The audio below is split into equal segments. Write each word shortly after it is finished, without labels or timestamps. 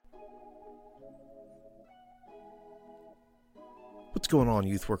What's going on,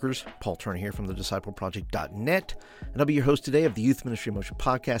 youth workers? Paul Turner here from the discipleproject.net, and I'll be your host today of the Youth Ministry Motion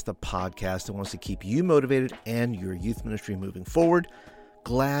Podcast, the podcast that wants to keep you motivated and your youth ministry moving forward.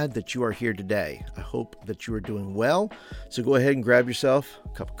 Glad that you are here today. I hope that you are doing well. So go ahead and grab yourself a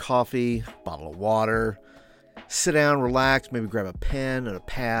cup of coffee, bottle of water, sit down, relax, maybe grab a pen and a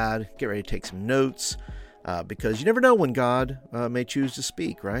pad, get ready to take some notes. Because you never know when God may choose to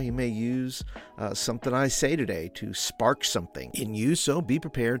speak, right? He may use something I say today to spark something in you, so be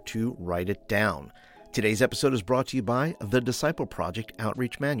prepared to write it down. Today's episode is brought to you by the Disciple Project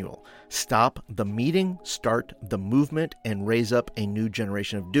Outreach Manual. Stop the meeting, start the movement, and raise up a new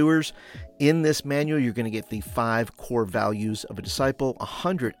generation of doers. In this manual, you're going to get the 5 core values of a disciple,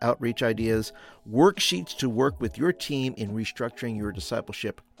 100 outreach ideas, worksheets to work with your team in restructuring your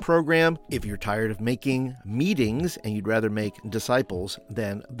discipleship program. If you're tired of making meetings and you'd rather make disciples,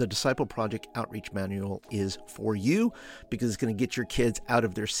 then the Disciple Project Outreach Manual is for you, because it's going to get your kids out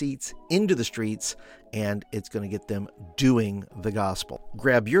of their seats into the streets, and it's going to get them doing the gospel.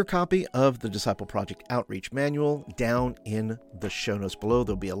 Grab your copy of the Disciple Project Outreach Manual down in the show notes below.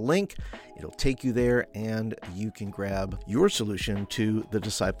 There'll be a link. It'll take you there, and you can grab your solution to the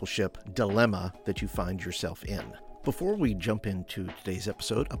discipleship dilemma that you find yourself in. Before we jump into today's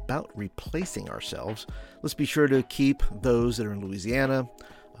episode about replacing ourselves, let's be sure to keep those that are in Louisiana,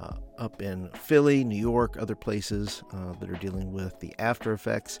 up in Philly, New York, other places that are dealing with the after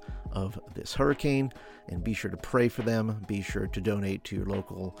effects of this hurricane, and be sure to pray for them. Be sure to donate to your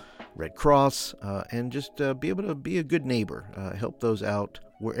local Red Cross, and just be able to be a good neighbor. Help those out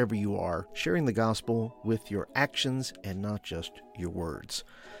wherever you are, sharing the gospel with your actions and not just your words.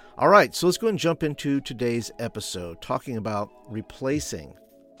 All right, so let's go and jump into today's episode, talking about replacing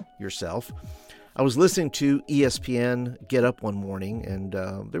yourself. I was listening to ESPN Get Up one morning, and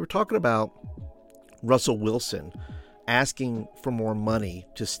they were talking about Russell Wilson asking for more money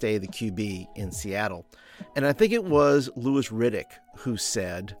to stay the QB in Seattle. And I think it was Louis Riddick who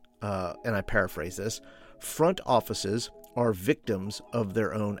said, and I paraphrase this, front offices are victims of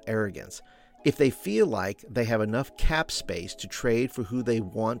their own arrogance. If they feel like they have enough cap space to trade for who they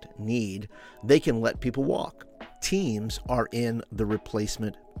need, they can let people walk. Teams are in the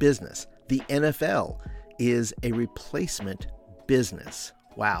replacement business. The NFL is a replacement business.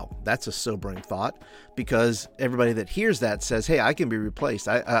 Wow, that's a sobering thought, because everybody that hears that says, hey, I can be replaced.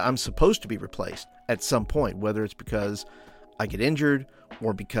 I'm supposed to be replaced at some point, whether it's because I get injured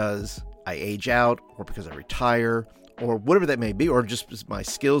or because I age out or because I retire or whatever that may be, or just my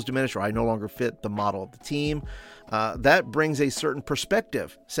skills diminish or I no longer fit the model of the team. That brings a certain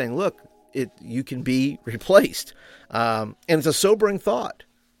perspective saying, look, you can be replaced. And it's a sobering thought.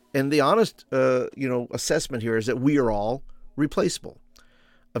 And the honest, assessment here is that we are all replaceable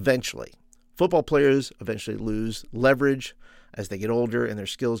eventually. Football players eventually lose leverage as they get older and their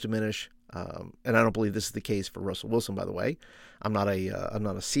skills diminish. And I don't believe this is the case for Russell Wilson, by the way. I'm not a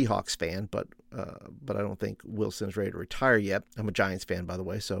Seahawks fan, but I don't think Wilson's ready to retire yet. I'm a Giants fan, by the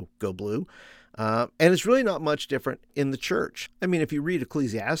way, so go blue. And it's really not much different in the church. I mean, if you read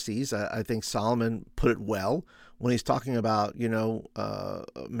Ecclesiastes, I think Solomon put it well when he's talking about, a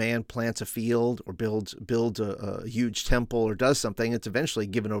man plants a field or builds a huge temple or does something, it's eventually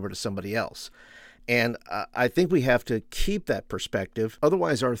given over to somebody else. And I think we have to keep that perspective.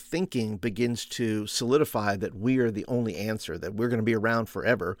 Otherwise, our thinking begins to solidify that we are the only answer, that we're going to be around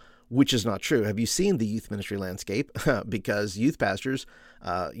forever, which is not true. Have you seen the youth ministry landscape? Because youth pastors,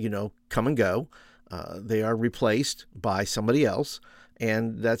 come and go. They are replaced by somebody else.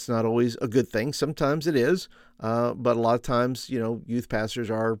 And that's not always a good thing. Sometimes it is. But a lot of times, youth pastors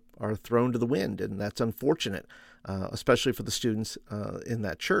are thrown to the wind. And that's unfortunate, especially for the students in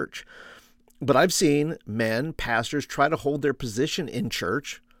that church. But I've seen pastors try to hold their position in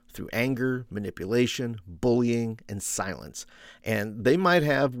church through anger, manipulation, bullying, and silence. And they might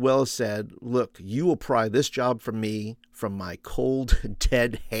have well said, look, you will pry this job from me from my cold,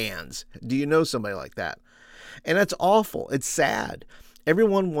 dead hands. Do you know somebody like that? And that's awful. It's sad.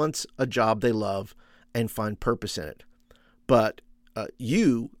 Everyone wants a job they love and find purpose in it. But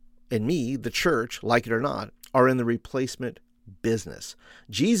you and me, the church, like it or not, are in the replacement business.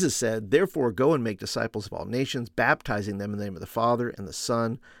 Jesus said, therefore, go and make disciples of all nations, baptizing them in the name of the Father and the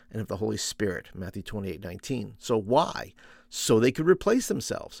Son and of the Holy Spirit. Matthew 28:19. So why? So they could replace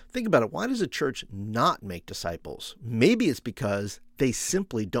themselves. Think about it. Why does a church not make disciples? Maybe it's because they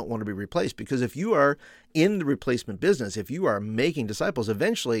simply don't want to be replaced. Because if you are in the replacement business, if you are making disciples,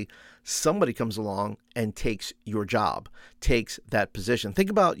 eventually somebody comes along and takes your job, takes that position. Think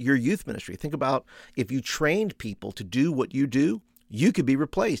about your youth ministry. Think about if you trained people to do what you do, you could be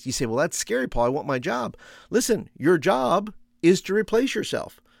replaced. You say, well, that's scary, Paul. I want my job. Listen, your job is to replace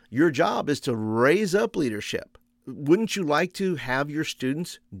yourself. Your job is to raise up leadership. Wouldn't you like to have your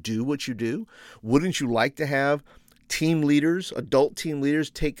students do what you do? Wouldn't you like to have team leaders, adult team leaders,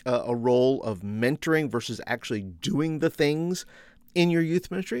 take a role of mentoring versus actually doing the things in your youth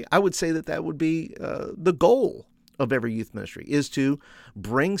ministry? I would say that would be the goal of every youth ministry, is to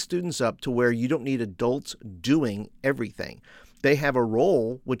bring students up to where you don't need adults doing everything. They have a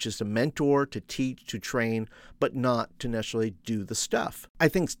role, which is to mentor, to teach, to train, but not to necessarily do the stuff. I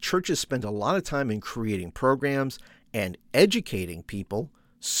think churches spend a lot of time in creating programs and educating people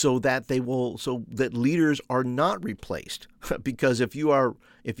so that leaders are not replaced. Because if you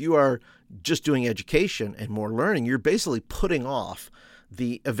are just doing education and more learning, you're basically putting off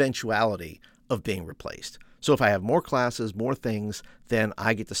the eventuality of being replaced. So if I have more classes, more things, then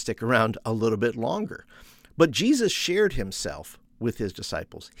I get to stick around a little bit longer. But Jesus shared himself with his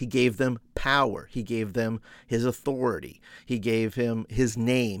disciples. He gave them power. He gave them his authority. He gave him his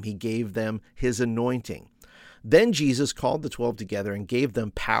name. He gave them his anointing. Then Jesus called the 12 together and gave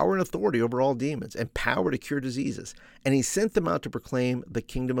them power and authority over all demons and power to cure diseases. And he sent them out to proclaim the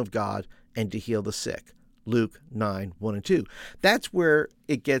kingdom of God and to heal the sick. Luke 9:1-2. That's where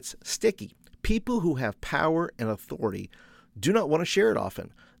it gets sticky. People who have power and authority do not want to share it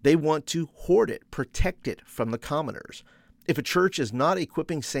often. They want to hoard it, protect it from the commoners. If a church is not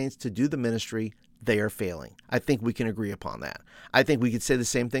equipping saints to do the ministry, they are failing. I think we can agree upon that. I think we could say the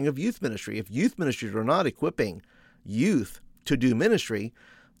same thing of youth ministry. If youth ministries are not equipping youth to do ministry,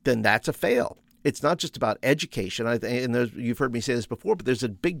 then that's a fail. It's not just about education. You've heard me say this before, but there's a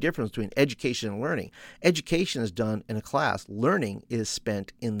big difference between education and learning. Education is done in a class. Learning is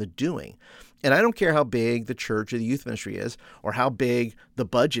spent in the doing. And I don't care how big the church or the youth ministry is, or how big the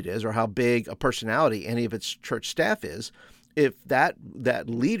budget is, or how big a personality any of its church staff is. If that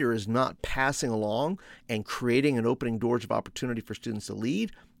leader is not passing along and creating and opening doors of opportunity for students to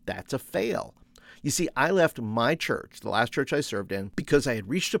lead, that's a fail. You see, I left my church, the last church I served in, because I had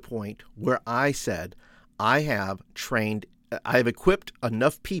reached a point where I said, I have equipped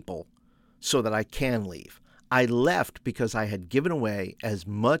enough people so that I can leave. I left because I had given away as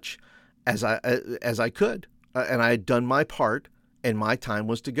much as I could, and I had done my part, and my time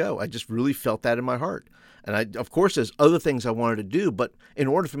was to go. I just really felt that in my heart. And of course, there's other things I wanted to do, but in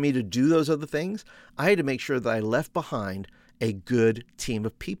order for me to do those other things, I had to make sure that I left behind a good team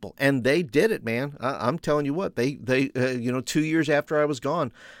of people. And they did it, man. I'm telling you what, they 2 years after I was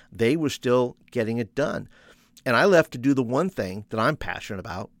gone, they were still getting it done. And I left to do the one thing that I'm passionate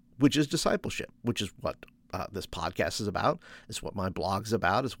about, which is discipleship, which is what this podcast is about. It's what my blog is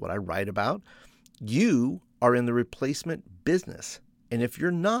about. It's what I write about. You are in the replacement business. And if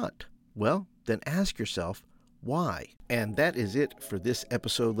you're not, well, then ask yourself, why? And that is it for this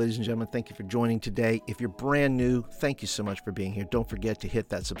episode, ladies and gentlemen. Thank you for joining today. If you're brand new, thank you so much for being here. Don't forget to hit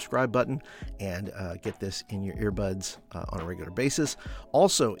that subscribe button and get this in your earbuds on a regular basis.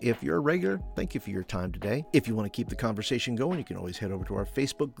 Also, if you're a regular, thank you for your time today. If you want to keep the conversation going, you can always head over to our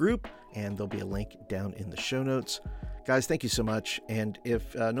Facebook group, and there'll be a link down in the show notes. Guys, thank you so much. And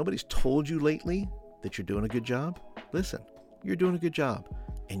if nobody's told you lately that you're doing a good job, listen, you're doing a good job,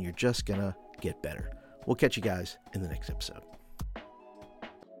 and you're just going to get better. We'll catch you guys in the next episode.